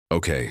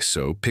Okay,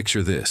 so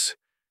picture this.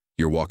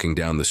 You're walking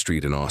down the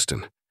street in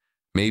Austin.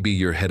 Maybe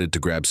you're headed to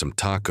grab some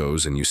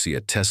tacos and you see a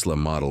Tesla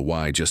Model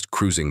Y just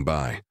cruising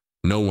by.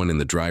 No one in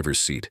the driver's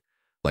seat.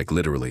 Like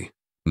literally,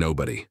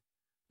 nobody.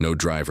 No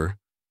driver,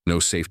 no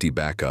safety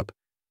backup.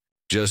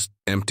 Just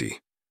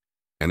empty.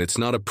 And it's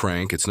not a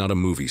prank, it's not a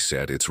movie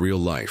set, it's real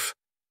life.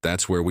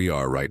 That's where we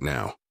are right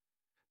now.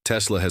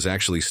 Tesla has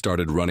actually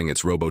started running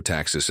its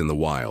Robotaxis in the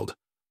wild,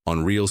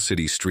 on real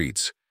city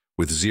streets,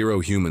 with 0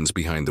 humans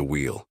behind the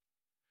wheel.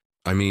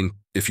 I mean,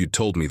 if you'd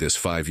told me this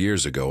 5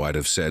 years ago, I'd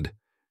have said,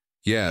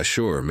 yeah,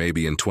 sure,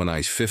 maybe in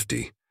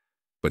 2050.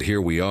 But here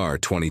we are,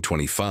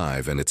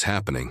 2025, and it's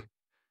happening.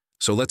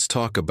 So let's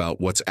talk about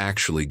what's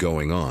actually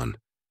going on,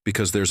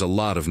 because there's a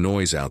lot of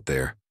noise out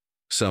there.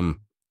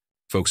 Some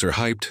folks are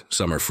hyped,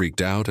 some are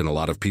freaked out, and a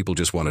lot of people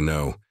just want to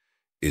know,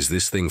 is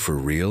this thing for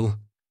real?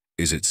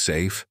 Is it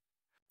safe?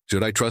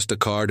 Should I trust a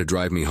car to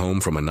drive me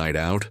home from a night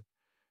out?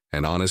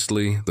 And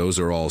honestly, those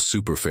are all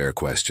super fair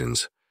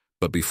questions.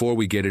 But before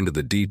we get into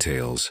the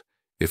details,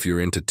 if you're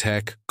into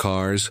tech,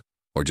 cars,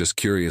 or just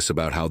curious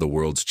about how the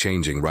world's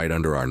changing right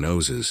under our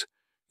noses,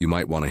 you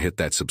might want to hit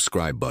that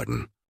subscribe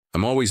button.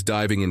 I'm always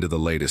diving into the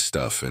latest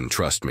stuff, and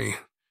trust me,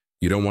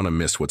 you don't want to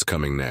miss what's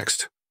coming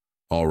next.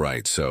 All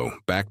right, so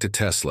back to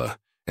Tesla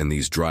and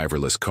these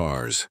driverless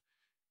cars.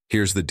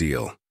 Here's the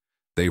deal.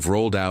 They've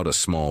rolled out a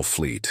small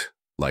fleet,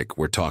 like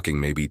we're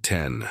talking maybe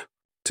 10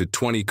 to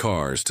 20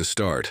 cars to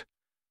start,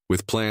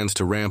 with plans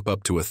to ramp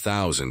up to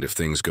 1,000 if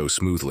things go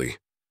smoothly.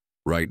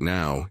 Right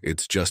now,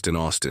 it's just in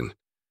Austin.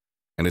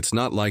 And it's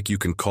not like you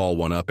can call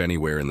one up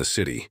anywhere in the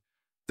city.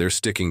 They're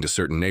sticking to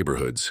certain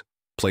neighborhoods,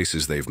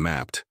 places they've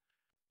mapped,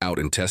 out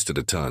and tested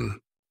a ton.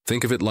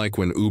 Think of it like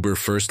when Uber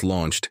first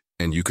launched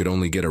and you could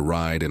only get a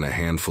ride in a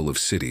handful of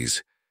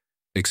cities.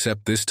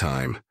 Except this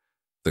time,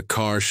 the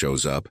car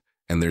shows up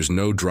and there's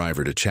no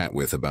driver to chat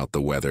with about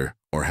the weather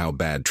or how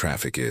bad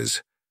traffic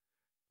is.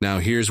 Now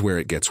here's where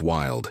it gets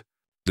wild.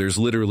 There's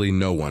literally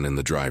no one in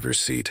the driver's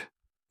seat.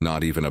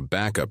 Not even a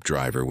backup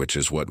driver, which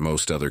is what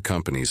most other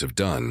companies have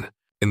done.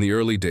 In the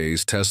early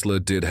days, Tesla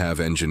did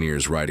have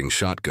engineers riding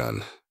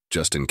shotgun,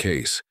 just in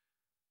case.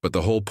 But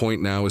the whole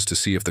point now is to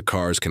see if the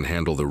cars can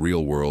handle the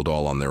real world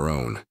all on their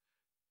own.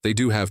 They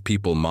do have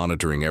people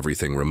monitoring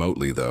everything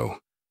remotely, though,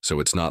 so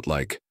it's not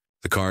like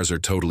the cars are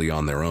totally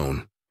on their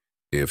own.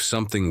 If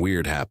something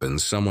weird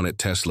happens, someone at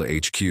Tesla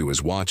HQ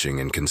is watching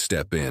and can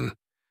step in.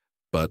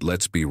 But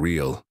let's be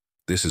real,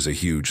 this is a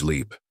huge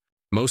leap.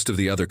 Most of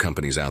the other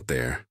companies out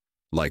there,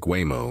 like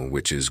Waymo,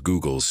 which is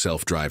Google's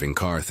self-driving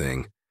car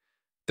thing,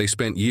 they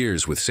spent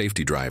years with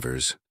safety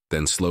drivers,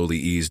 then slowly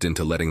eased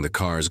into letting the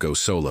cars go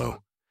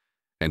solo.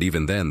 And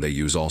even then, they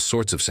use all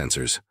sorts of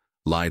sensors,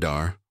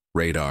 LiDAR,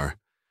 radar,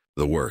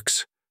 the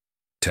works.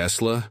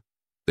 Tesla?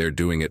 They're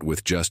doing it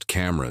with just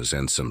cameras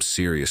and some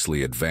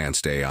seriously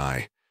advanced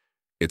AI.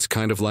 It's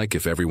kind of like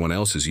if everyone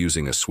else is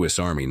using a Swiss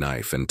Army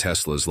knife and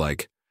Tesla's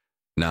like,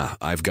 nah,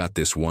 I've got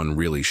this one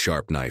really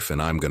sharp knife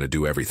and I'm gonna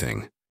do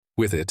everything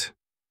with it.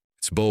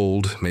 It's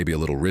bold, maybe a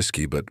little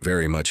risky, but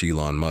very much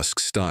Elon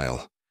Musk's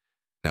style.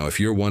 Now, if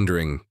you're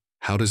wondering,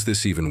 how does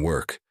this even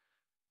work?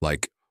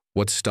 Like,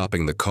 what's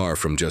stopping the car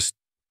from just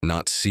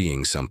not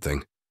seeing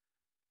something?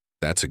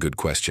 That's a good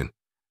question.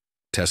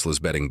 Tesla's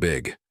betting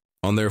big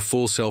on their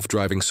full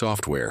self-driving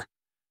software,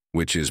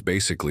 which is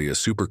basically a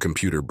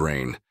supercomputer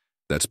brain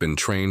that's been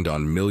trained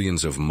on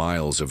millions of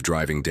miles of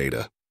driving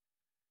data.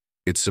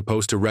 It's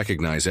supposed to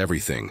recognize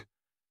everything: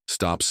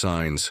 stop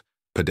signs,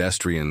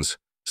 pedestrians,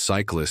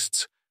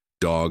 cyclists,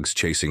 dogs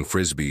chasing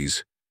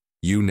frisbees,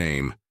 you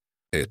name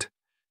it.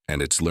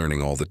 And it's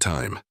learning all the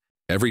time.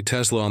 Every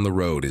Tesla on the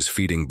road is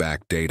feeding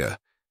back data,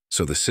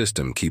 so the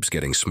system keeps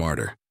getting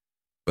smarter.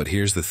 But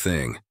here's the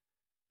thing.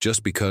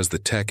 Just because the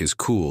tech is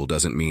cool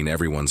doesn't mean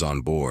everyone's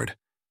on board.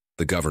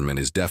 The government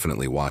is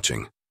definitely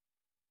watching.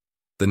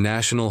 The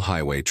National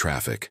Highway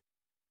Traffic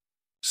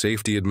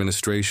Safety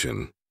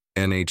Administration,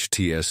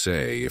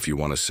 NHTSA, if you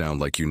want to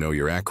sound like you know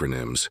your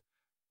acronyms,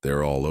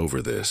 they're all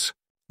over this.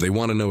 They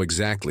want to know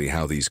exactly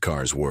how these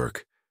cars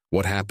work,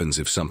 what happens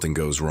if something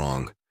goes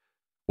wrong,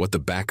 what the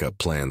backup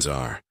plans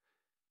are.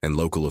 And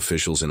local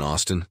officials in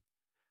Austin?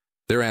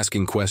 They're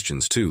asking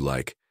questions too,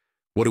 like,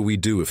 what do we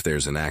do if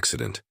there's an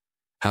accident?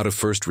 How do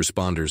first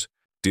responders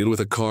deal with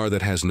a car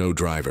that has no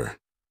driver?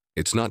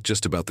 It's not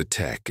just about the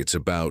tech, it's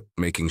about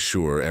making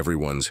sure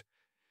everyone's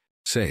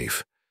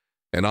safe.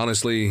 And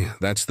honestly,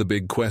 that's the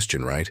big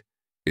question, right?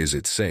 Is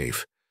it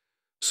safe?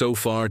 So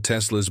far,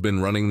 Tesla's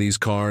been running these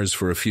cars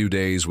for a few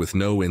days with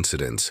no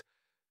incidents,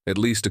 at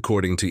least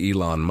according to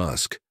Elon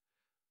Musk.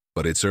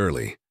 But it's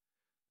early.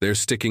 They're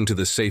sticking to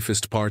the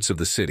safest parts of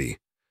the city,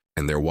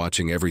 and they're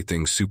watching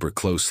everything super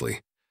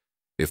closely.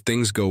 If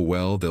things go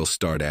well, they'll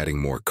start adding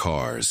more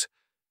cars,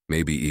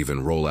 maybe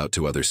even roll out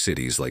to other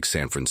cities like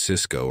San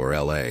Francisco or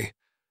LA.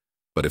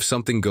 But if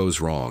something goes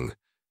wrong,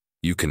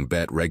 you can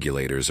bet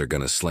regulators are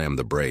gonna slam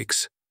the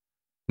brakes.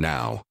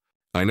 Now,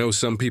 I know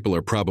some people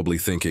are probably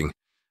thinking,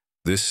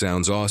 this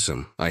sounds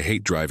awesome, I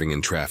hate driving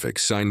in traffic,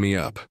 sign me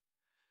up.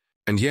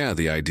 And yeah,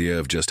 the idea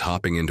of just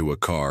hopping into a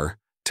car,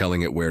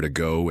 telling it where to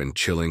go and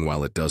chilling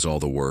while it does all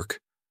the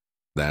work.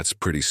 That's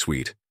pretty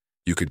sweet.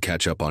 You could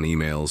catch up on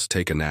emails,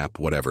 take a nap,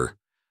 whatever.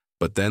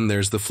 But then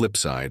there's the flip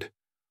side.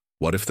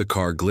 What if the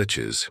car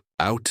glitches?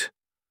 Out?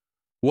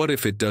 What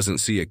if it doesn't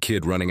see a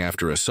kid running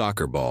after a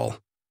soccer ball?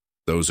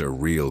 Those are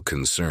real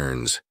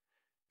concerns.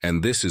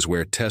 And this is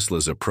where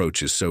Tesla's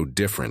approach is so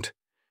different.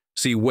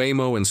 See,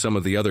 Waymo and some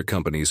of the other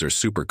companies are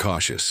super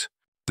cautious.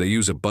 They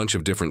use a bunch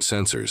of different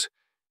sensors,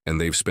 and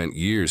they've spent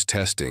years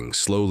testing,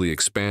 slowly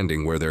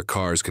expanding where their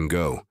cars can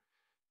go.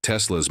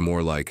 Tesla's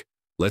more like,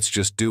 let's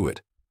just do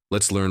it.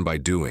 Let's learn by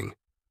doing.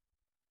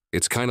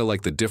 It's kind of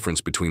like the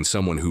difference between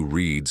someone who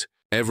reads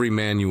every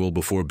manual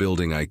before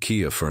building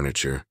IKEA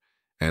furniture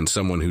and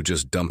someone who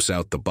just dumps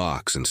out the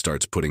box and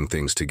starts putting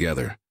things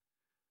together.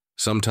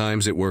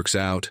 Sometimes it works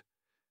out.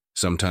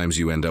 Sometimes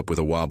you end up with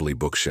a wobbly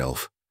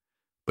bookshelf.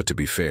 But to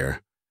be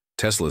fair,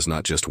 Tesla's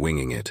not just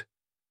winging it.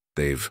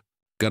 They've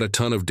got a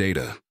ton of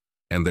data,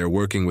 and they're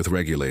working with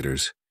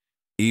regulators,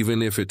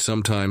 even if it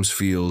sometimes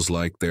feels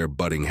like they're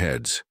butting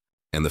heads.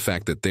 And the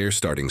fact that they're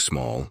starting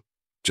small,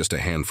 just a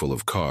handful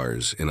of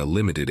cars in a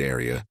limited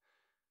area,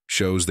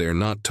 shows they're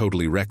not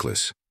totally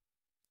reckless.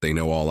 They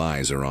know all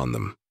eyes are on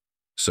them.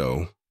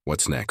 So,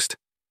 what's next?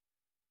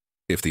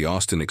 If the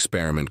Austin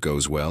experiment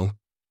goes well,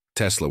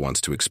 Tesla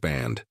wants to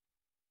expand.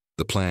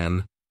 The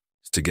plan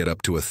is to get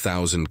up to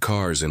 1,000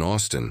 cars in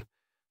Austin,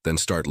 then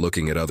start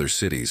looking at other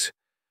cities.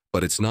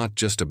 But it's not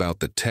just about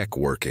the tech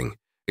working.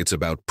 It's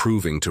about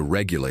proving to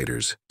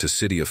regulators, to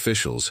city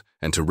officials,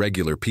 and to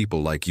regular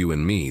people like you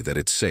and me that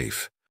it's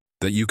safe,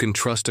 that you can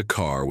trust a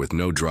car with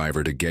no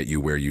driver to get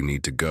you where you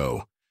need to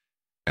go.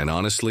 And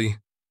honestly,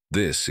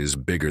 this is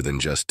bigger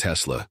than just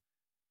Tesla.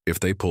 If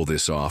they pull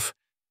this off,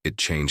 it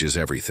changes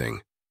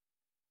everything.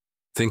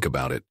 Think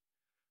about it.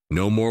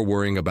 No more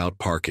worrying about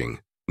parking,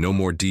 no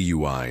more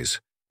DUIs,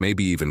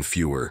 maybe even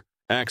fewer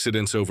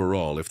accidents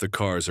overall if the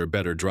cars are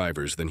better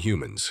drivers than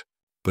humans.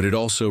 But it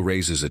also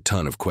raises a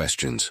ton of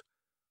questions.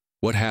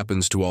 What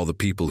happens to all the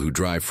people who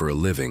drive for a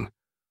living?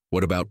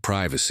 What about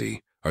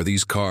privacy? Are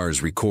these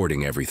cars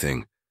recording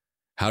everything?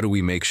 How do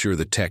we make sure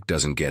the tech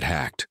doesn't get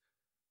hacked?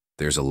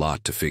 There's a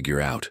lot to figure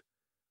out.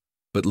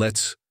 But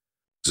let's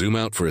zoom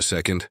out for a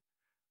second.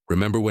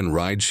 Remember when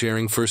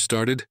ride-sharing first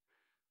started?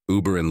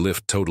 Uber and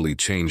Lyft totally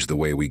changed the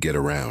way we get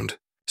around.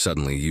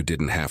 Suddenly, you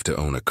didn't have to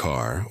own a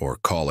car or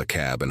call a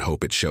cab and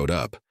hope it showed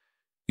up.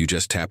 You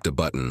just tapped a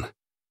button,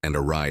 and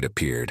a ride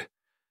appeared.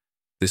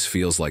 This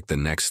feels like the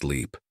next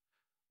leap.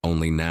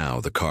 Only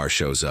now the car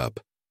shows up,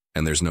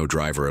 and there's no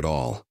driver at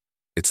all.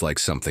 It's like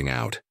something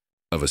out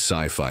of a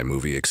sci-fi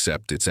movie,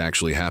 except it's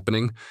actually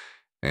happening.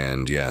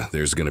 And yeah,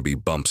 there's gonna be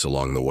bumps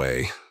along the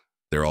way.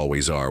 There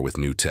always are with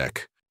new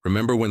tech.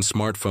 Remember when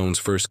smartphones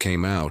first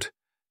came out,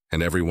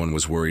 and everyone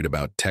was worried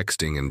about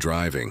texting and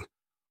driving,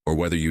 or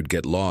whether you'd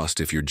get lost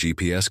if your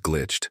GPS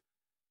glitched?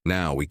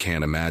 Now we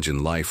can't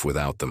imagine life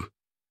without them.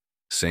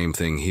 Same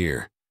thing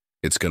here.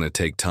 It's gonna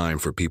take time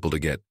for people to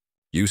get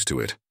used to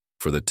it,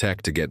 for the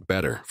tech to get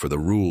better, for the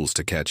rules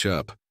to catch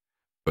up.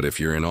 But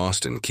if you're in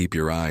Austin, keep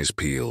your eyes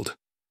peeled.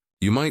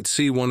 You might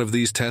see one of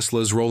these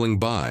Teslas rolling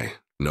by,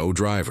 no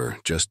driver,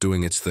 just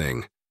doing its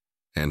thing.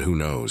 And who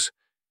knows,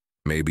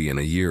 maybe in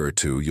a year or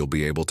two you'll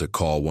be able to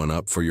call one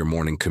up for your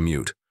morning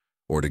commute,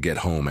 or to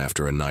get home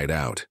after a night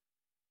out.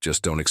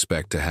 Just don't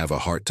expect to have a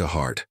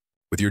heart-to-heart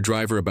with your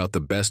driver about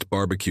the best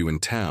barbecue in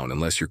town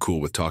unless you're cool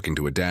with talking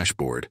to a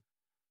dashboard.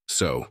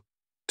 So,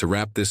 to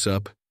wrap this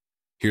up,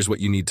 here's what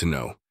you need to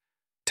know.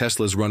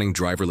 Tesla's running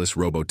driverless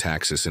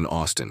Robotaxis in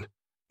Austin.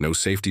 No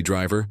safety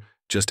driver,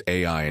 just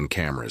AI and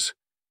cameras.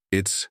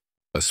 It's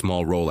a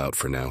small rollout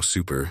for now,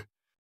 super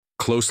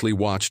closely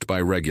watched by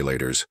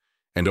regulators,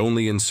 and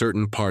only in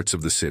certain parts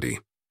of the city.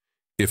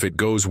 If it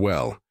goes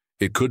well,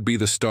 it could be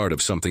the start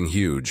of something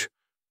huge,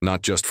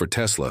 not just for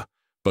Tesla,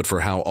 but for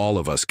how all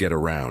of us get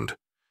around.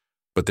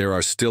 But there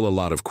are still a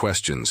lot of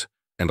questions,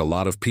 and a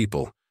lot of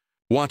people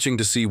watching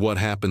to see what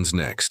happens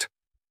next.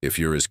 If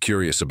you're as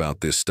curious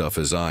about this stuff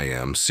as I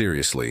am,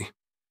 seriously,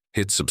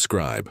 hit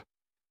subscribe.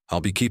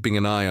 I'll be keeping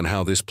an eye on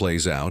how this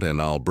plays out,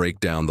 and I'll break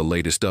down the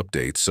latest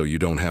updates so you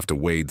don't have to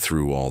wade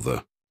through all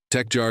the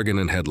tech jargon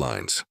and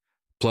headlines.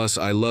 Plus,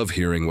 I love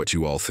hearing what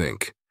you all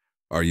think.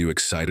 Are you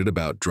excited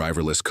about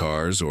driverless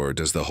cars, or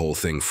does the whole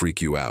thing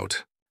freak you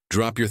out?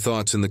 Drop your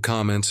thoughts in the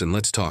comments and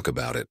let's talk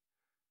about it.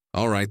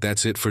 All right,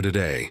 that's it for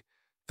today.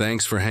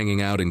 Thanks for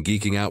hanging out and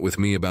geeking out with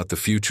me about the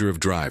future of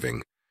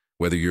driving.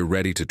 Whether you're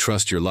ready to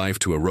trust your life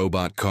to a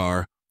robot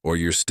car, or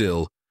you're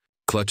still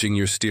clutching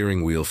your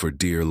steering wheel for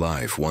dear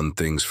life, one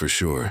thing's for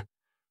sure.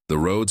 The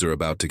roads are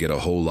about to get a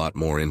whole lot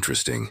more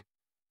interesting.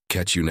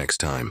 Catch you next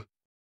time.